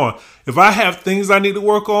going on. If I have things I need to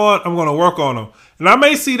work on, I'm going to work on them. And I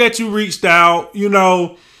may see that you reached out, you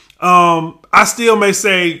know. I still may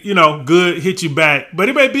say, you know, good, hit you back. But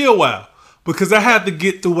it may be a while because I have to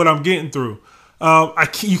get through what I'm getting through.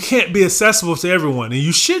 You can't be accessible to everyone, and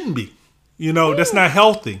you shouldn't be. You know, that's not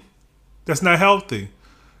healthy. That's not healthy.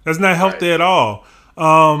 That's not healthy at all.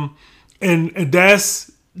 And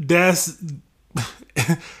that's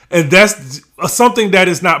and that's something that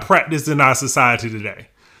is not practiced in our society today.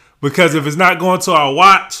 Because if it's not going to our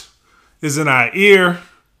watch, it's in our ear,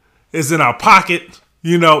 it's in our pocket,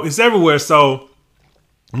 you know, it's everywhere. So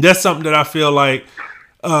that's something that I feel like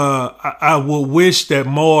I would wish that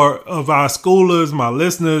more of our schoolers, my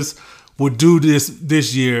listeners, would do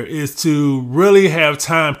this year, is to really have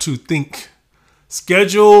time to think,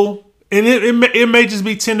 schedule. And it may just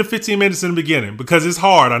be 10 to 15 minutes in the beginning because it's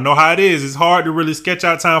hard. I know how it is. It's hard to really sketch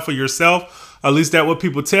out time for yourself. At least that's what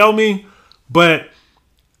people tell me. But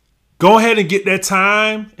go ahead and get that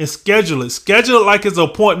time and schedule it. Schedule it like it's an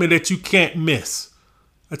appointment that you can't miss.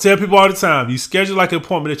 I tell people all the time, you schedule like an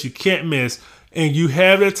appointment that you can't miss, and you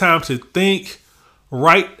have that time to think,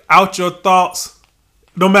 write out your thoughts,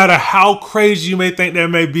 no matter how crazy you may think that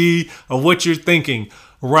may be of what you're thinking.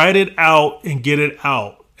 Write it out and get it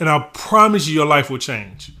out. And I promise you your life will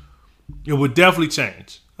change. It will definitely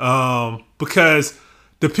change. Because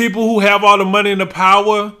the people who have all the money and the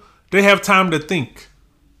power, they have time to think.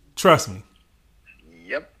 Trust me.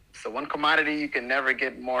 Yep. So one commodity you can never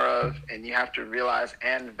get more of, and you have to realize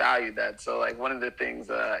and value that. So like one of the things,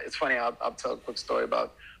 it's funny, I'll tell a quick story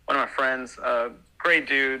about one of my friends, great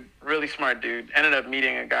dude, really smart dude, ended up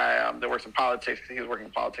meeting a guy that works in politics. He was working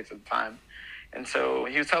in politics at the time. And so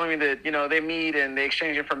he was telling me that, you know, they meet and they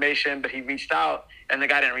exchange information, but he reached out and the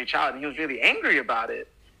guy didn't reach out and he was really angry about it.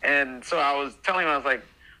 And so I was telling him, I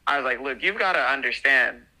was like, look, you've got to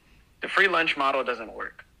understand the free lunch model doesn't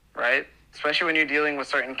work, right? Especially when you're dealing with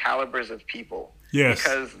certain calibers of people. Yes.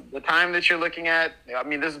 Because the time that you're looking at, I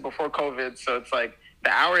mean, this is before COVID. So it's like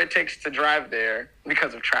the hour it takes to drive there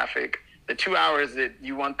because of traffic, the 2 hours that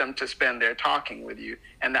you want them to spend there talking with you,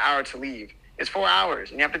 and the hour to leave. It's 4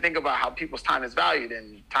 hours, and you have to think about how people's time is valued,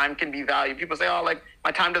 and time can be valued. People say, oh, like,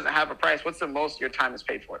 my time doesn't have a price. What's the most your time is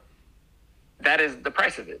paid for? That is the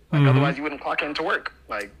price of it. Like, otherwise you wouldn't clock into work,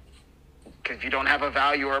 like, because you don't have a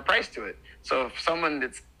value or a price to it. So if someone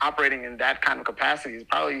that's operating in that kind of capacity is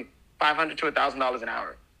probably $500 to $1,000 an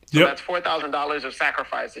hour. So that's $4,000 of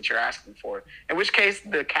sacrifice that you're asking for. In which case,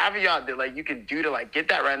 the caveat that, like, you can do to, like, get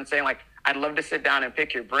that right and saying, like, I'd love to sit down and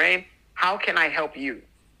pick your brain. How can I help you?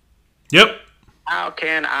 Yep. How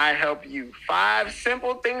can I help you? 5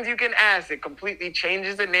 simple things you can ask. It completely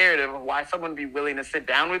changes the narrative of why someone would be willing to sit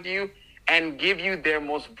down with you and give you their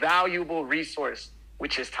most valuable resource,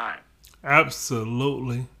 which is time.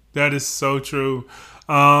 Absolutely. That is so true.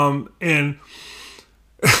 And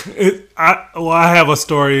I have a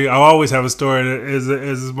story. I always have a story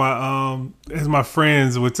as my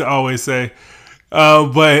friends would always say.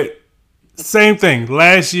 But same thing.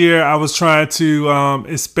 Last year, I was trying to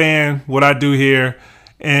expand what I do here,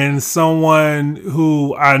 and someone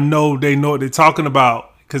who I know, they know what they're talking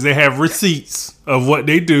about because they have receipts of what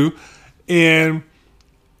they do, and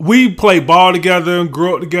we play ball together and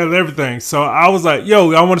grew up together, everything. So I was like,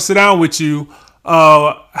 yo, I want to sit down with you.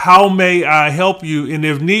 How may I help you? And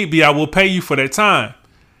if need be, I will pay you for that time.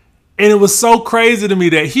 And it was so crazy to me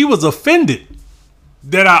that he was offended.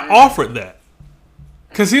 that I offered that.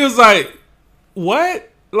 Because he was like, what?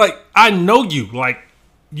 Like, I know you. Like,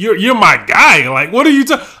 you're my guy. Like, what are you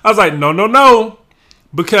talking? I was like, no.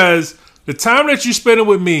 Because the time that you spending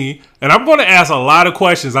with me, and I'm going to ask a lot of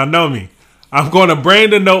questions. I know me. I'm going to bring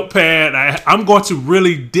the notepad. I'm going to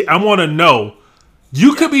really, I want to know.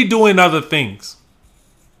 You could be doing other things.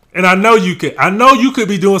 And I know you could. I know you could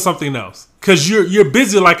be doing something else. Because you're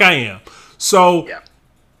busy like I am. So,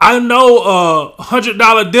 I know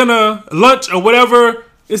 $100 dinner, lunch, or whatever,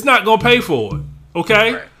 it's not going to pay for it.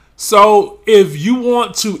 Okay? Right. So, if you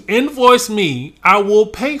want to invoice me, I will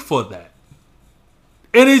pay for that.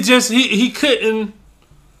 And it just, he couldn't,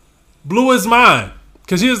 blew his mind.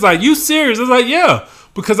 Because he was like, you serious? I was like, yeah.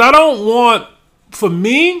 Because I don't want, for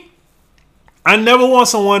me, I never want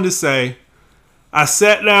someone to say, I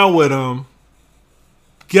sat down with them,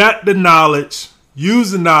 got the knowledge,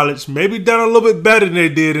 used the knowledge, maybe done a little bit better than they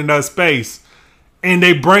did in that space, and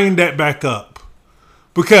they bring that back up.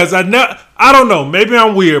 Because I don't know, maybe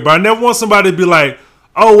I'm weird, but I never want somebody to be like,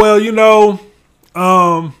 oh, well,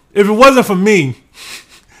 if it wasn't for me,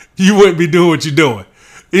 you wouldn't be doing what you're doing.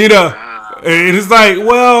 And it's like,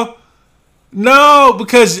 well, no,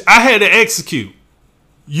 because I had to execute.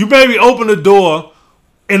 You maybe open the door,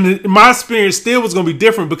 and my experience still was going to be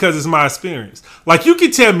different because it's my experience. Like, you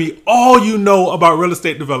can tell me all you know about real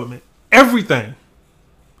estate development, everything.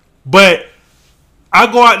 But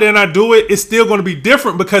I go out there and I do it, it's still going to be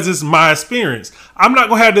different because it's my experience. I'm not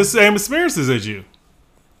going to have the same experiences as you.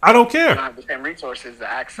 I don't care. We don't have the same resources, the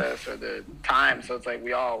access, or the time. So it's like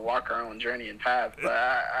we all walk our own journey and path. But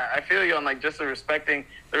I feel you on like just the respecting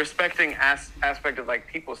aspect of like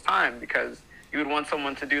people's time, because you would want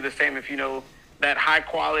someone to do the same if you know that high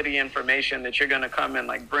quality information that you're going to come and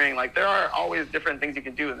like bring. Like there are always different things you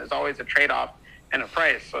can do, and there's always a trade off and a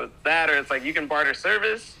price. So it's that, or it's like you can barter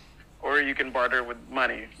service, or you can barter with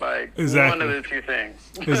money. Like one of the two things.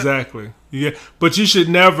 Exactly. Yeah, but you should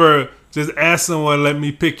never just ask someone, let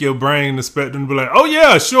me pick your brain, expect them to be like, oh,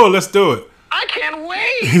 yeah, sure, let's do it. I can't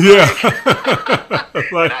wait. Yeah.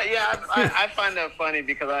 I find that funny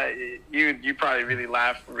because you probably really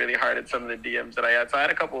laugh really hard at some of the DMs that I had. So I had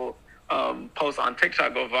a couple posts on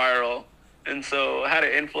TikTok go viral. And so I had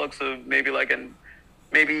an influx of maybe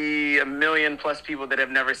a million plus people that have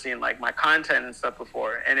never seen like my content and stuff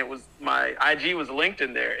before. And it was my IG was linked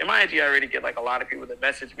in there. In my IG, I already get like a lot of people that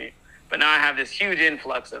message me. But now I have this huge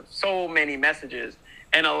influx of so many messages,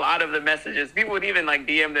 and a lot of the messages, people would even like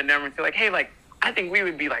DM the number and feel like, hey, like, I think we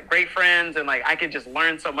would be like great friends, and like, I could just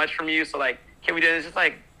learn so much from you. So like, can we do this? It's just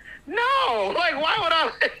like, no, like, why would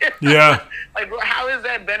I? Yeah. Like, how is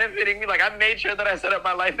that benefiting me? Like, I made sure that I set up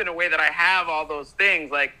my life in a way that I have all those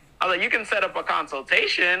things. Like, I was like, you can set up a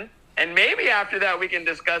consultation, and maybe after that we can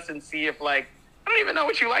discuss and see if like, I don't even know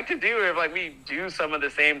what you like to do, or if like we do some of the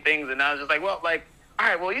same things. And I was just like, well, like, all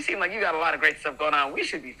right, well, you seem like you got a lot of great stuff going on. We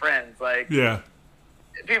should be friends. Like, yeah,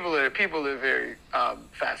 people are very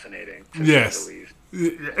fascinating. To yes, say the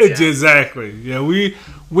least. Exactly. Yeah, we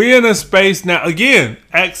in a space now. Again,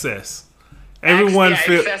 access. Everyone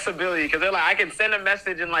accessibility, because they're like, I can send a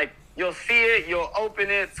message and like you'll see it, you'll open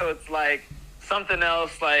it, so it's like something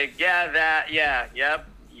else. Like yep.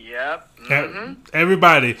 Mm-hmm.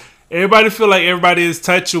 Everybody feel like everybody is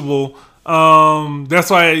touchable.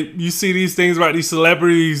 That's why you see these things about these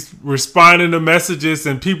celebrities responding to messages,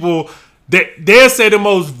 and people they'll say the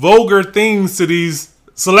most vulgar things to these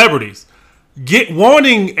celebrities,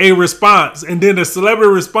 wanting a response, and then the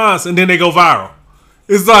celebrity response, and then they go viral.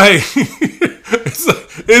 It's like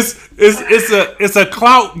it's a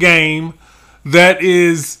clout game that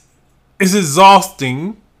is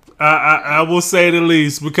exhausting. I will say the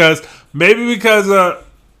least, because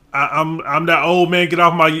I'm that old man, get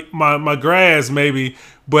off my grass maybe,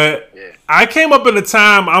 but I came up in a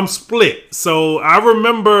time I'm split. So I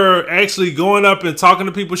remember actually going up and talking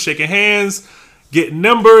to people, shaking hands, getting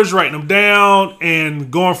numbers, writing them down,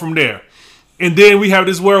 and going from there. And then we have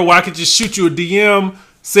this world where I could just shoot you a DM,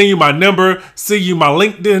 send you my number, send you my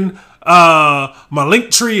LinkedIn, my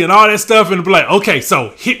link tree, and all that stuff, and be like, okay,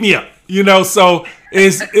 so hit me up. So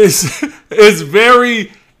it's very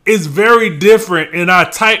different, and I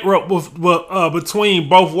tightrope between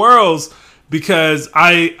both worlds, because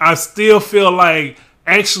I still feel like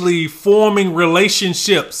actually forming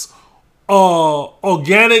relationships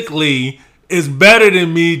organically is better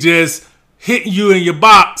than me just hitting you in your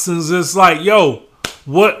box and just like, yo,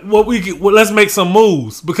 let's make some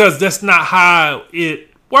moves, because that's not how it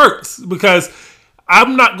works. Because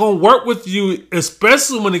I'm not gonna work with you,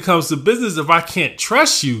 especially when it comes to business, if I can't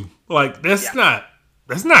trust you. Like that's not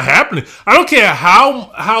happening. I don't care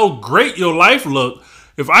how great your life look.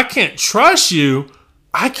 If I can't trust you,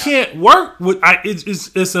 I can't work with.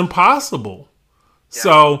 It's impossible. Yeah.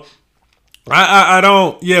 So I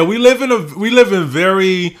don't. Yeah, we live in a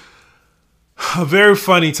very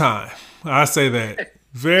funny time. I say that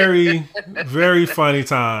very very funny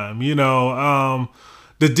time. Same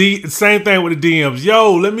thing with the DMs.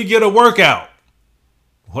 Yo, let me get a workout.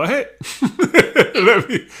 What? Let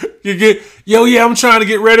me you get yo yeah. I'm trying to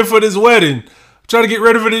get ready for this wedding. I'm trying to get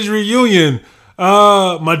ready for this reunion.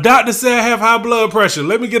 My doctor said I have high blood pressure.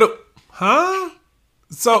 Let me get a huh?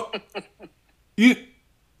 So you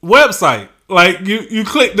website like you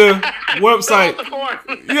click the website,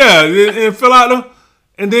 yeah, and fill out them,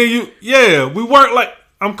 and then we work like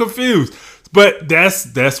I'm confused, but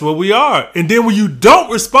that's what we are. And then when you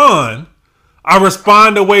don't respond, I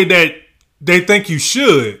respond the way that they think you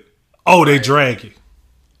should. Oh, they drag you.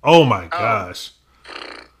 Oh my gosh.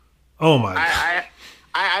 Oh my god.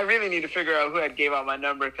 I really need to figure out who had gave out my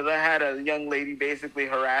number, because I had a young lady basically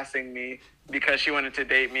harassing me because she wanted to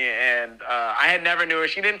date me, and I had never knew her.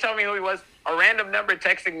 She didn't tell me who he was. A random number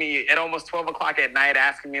texting me at almost 12 o'clock at night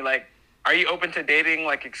asking me, like, are you open to dating,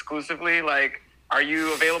 like, exclusively? Like, are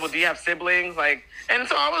you available? Do you have siblings? Like, and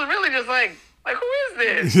so I was really just like, who is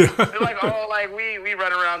this? Yeah. They're like, oh, like, we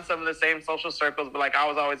run around some of the same social circles, but, like, I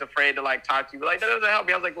was always afraid to, like, talk to you. But, like, that doesn't help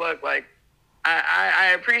me. I was like, look, like,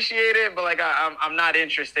 I appreciate it, but, like, I'm not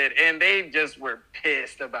interested. And they just were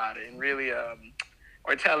pissed about it and really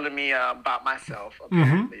were telling me about myself,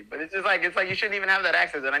 apparently. Mm-hmm. But it's like you shouldn't even have that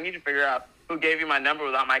access. And I need to figure out who gave you my number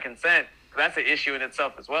without my consent. That's an issue in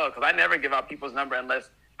itself as well, because I never give out people's number unless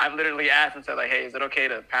I've literally asked and said, like, hey, is it okay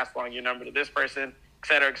to pass along your number to this person,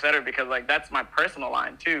 et cetera, because, like, that's my personal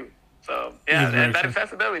line, too. So, yeah, that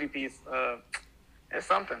accessibility piece is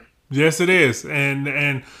something. Yes, it is.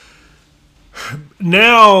 And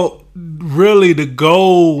now, really, the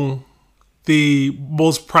goal, the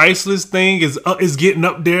most priceless thing is getting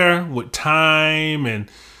up there with time and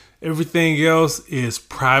everything else is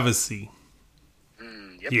privacy.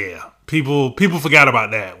 Yep. Yeah, people forgot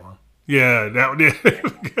about that one. Yeah,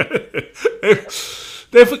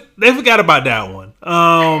 they forgot about that one.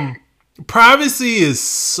 Privacy is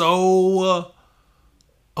so.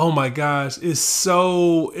 Oh my gosh, it's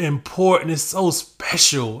so important. It's so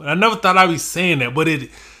special. And I never thought I'd be saying that, but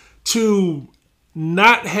to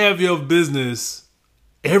not have your business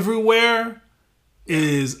everywhere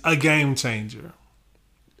is a game changer.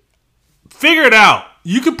 Figure it out.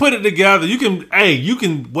 You can put it together. You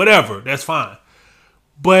can whatever. That's fine.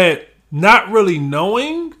 But not really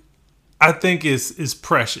knowing, I think is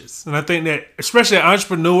precious. And I think that, especially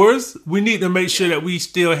entrepreneurs, we need to make sure that we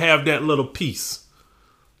still have that little piece.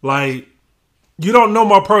 Like, you don't know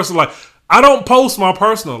my personal life. I don't post my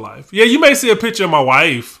personal life. Yeah, you may see a picture of my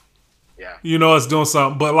wife. Yeah. You know, us doing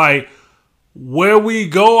something. But, like, where we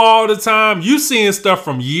go all the time, you seeing stuff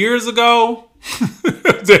from years ago.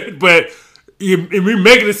 But we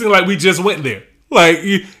making it seem like we just went there. Like,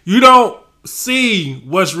 you don't see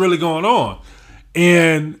what's really going on.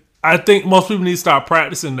 And I think most people need to start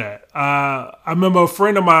practicing that. I remember a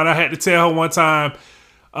friend of mine, I had to tell her one time,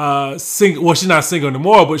 single. Well, she's not single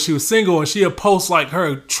anymore, but she was single, and she would post like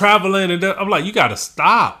her traveling, and I'm like, you got to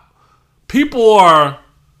stop. People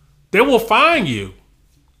they will find you.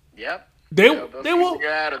 Yep. They will figure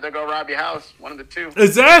out, or they'll go rob your house. One of the two.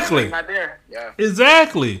 Exactly. Not there. Yeah.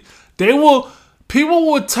 Exactly.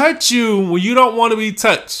 People will touch you when you don't want to be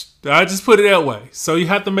touched. I just put it that way. So you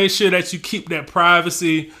have to make sure that you keep that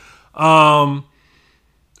privacy. Have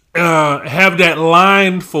that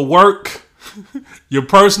line for work. Your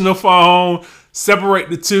personal phone, separate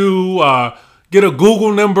the two, get a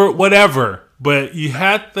Google number, whatever. But you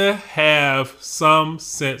have to have some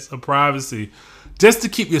sense of privacy just to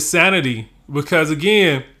keep your sanity. Because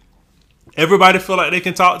again, everybody feel like they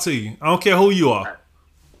can talk to you. I don't care who you are.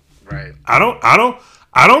 Right. I don't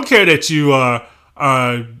care that you are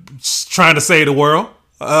trying to save the world.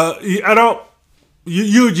 I don't.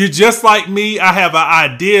 You're just like me. I have an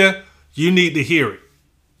idea. You need to hear it.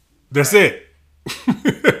 That's it.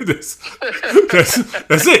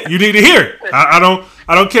 that's it. You need to hear it. I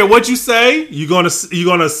don't care what you say. You're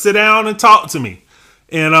gonna sit down and talk to me.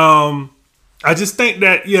 And I just think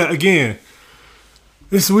that again,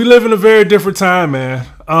 we live in a very different time, man.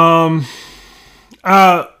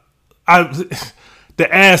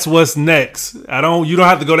 To ask what's next. You don't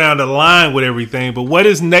have to go down the line with everything, but what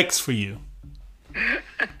is next for you?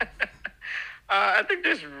 I think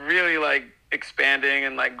just really like expanding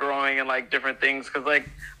and like growing and like different things, because like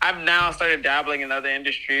I've now started dabbling in other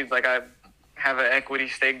industries. Like I have an equity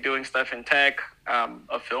stake doing stuff in tech,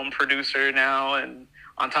 a film producer now, and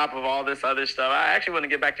on top of all this other stuff, I actually want to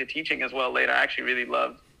get back to teaching as well later. I actually really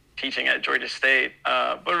loved teaching at Georgia State.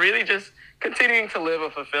 But really just continuing to live a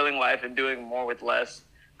fulfilling life and doing more with less.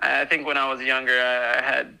 I think when I was younger,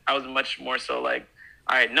 I was much more so like,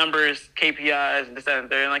 all right, numbers, KPIs, and this, that, and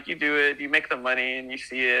third. And like you do it, you make the money, and you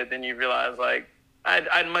see it, then you realize like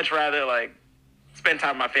I'd much rather like spend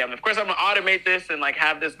time with my family. Of course, I'm gonna automate this and like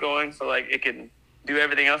have this going so like it can do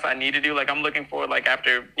everything else I need to do. Like I'm looking forward, like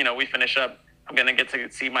after we finish up, I'm gonna get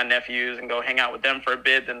to see my nephews and go hang out with them for a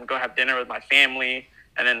bit, then go have dinner with my family,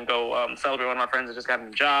 and then go celebrate one of my friends that just got a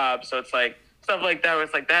new job. So it's like stuff like that where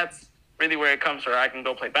it's like that's really where it comes from. I can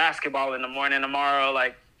go play basketball in the morning tomorrow.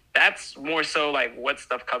 Like that's more so like what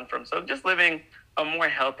stuff comes from. So just living a more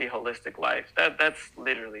healthy, holistic life. That's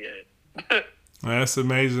literally it. That's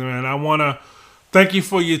amazing, man. I want to thank you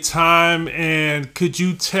for your time. And could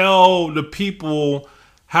you tell the people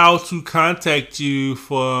how to contact you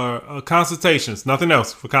for consultations? Nothing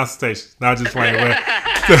else, for consultations. Not just playing with.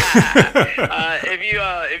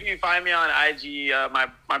 If you find me on IG,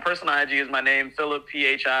 my personal IG is my name, Phillip,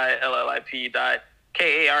 PHILLIP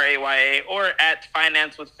KARAYA, or at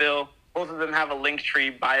Finance with Phil. Both of them have a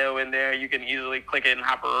Linktree bio in there. You can easily click it and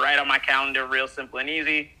hop right on my calendar, real simple and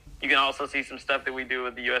easy. You can also see some stuff that we do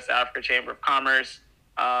with the U.S. Africa Chamber of Commerce,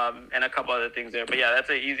 and a couple other things there. But yeah, that's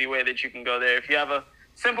an easy way that you can go there. If you have a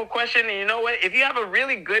simple question, and you know what? If you have a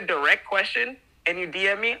really good direct question and you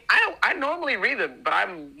DM me, I normally read them, but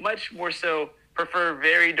I'm much more so prefer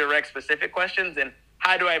very direct, specific questions. And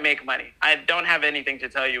how do I make money? I don't have anything to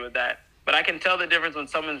tell you with that. But I can tell the difference when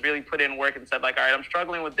someone's really put in work and said, like, all right, I'm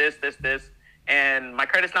struggling with this, and my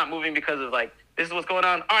credit's not moving because of, like, this is what's going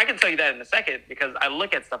on. Oh, I can tell you that in a second because I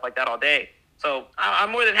look at stuff like that all day. So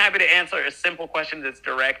I'm more than happy to answer a simple question that's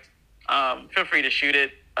direct. Feel free to shoot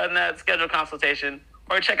it. Other than that, schedule a consultation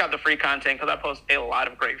or check out the free content because I post a lot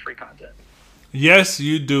of great free content. Yes,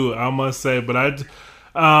 you do, I must say. But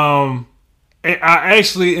I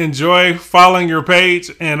actually enjoy following your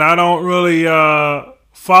page, and I don't really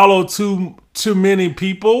follow too many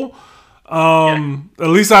people. At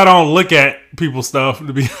least I don't look at people's stuff,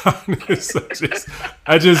 to be honest.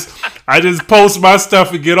 I just post my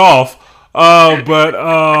stuff and get off. But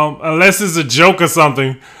unless it's a joke or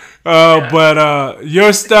something. But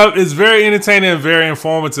your stuff is very entertaining and very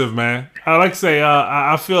informative, man. I like to say,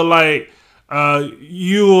 I feel like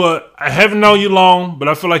I haven't known you long, but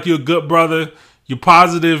I feel like you're a good brother. You're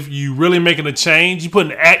positive. You really making a change. You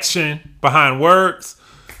putting action behind words,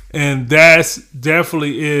 and that's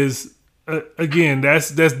definitely is. Again,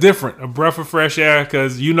 that's different. A breath of fresh air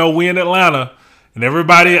because we in Atlanta and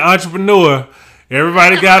everybody an entrepreneur.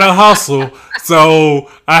 Everybody got to hustle. So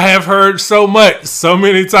I have heard so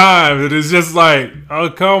many times that it's just like, oh,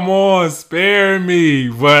 come on, spare me.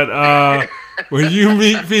 But when you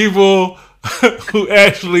meet people who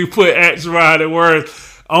actually put action behind their words,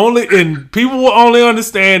 people will only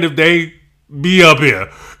understand if they be up here.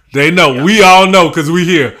 They know. We all know because we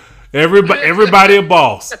here. Everybody a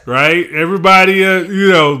boss, right? Everybody,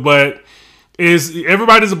 but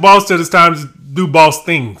everybody's a boss till it's time to do boss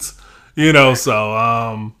things,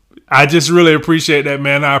 So I just really appreciate that,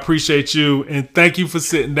 man. I appreciate you, and thank you for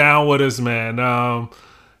sitting down with us, man.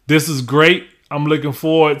 This is great. I'm looking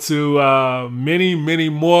forward to many, many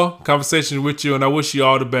more conversations with you, and I wish you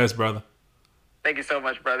all the best, brother. Thank you so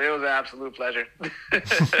much, brother. It was an absolute pleasure.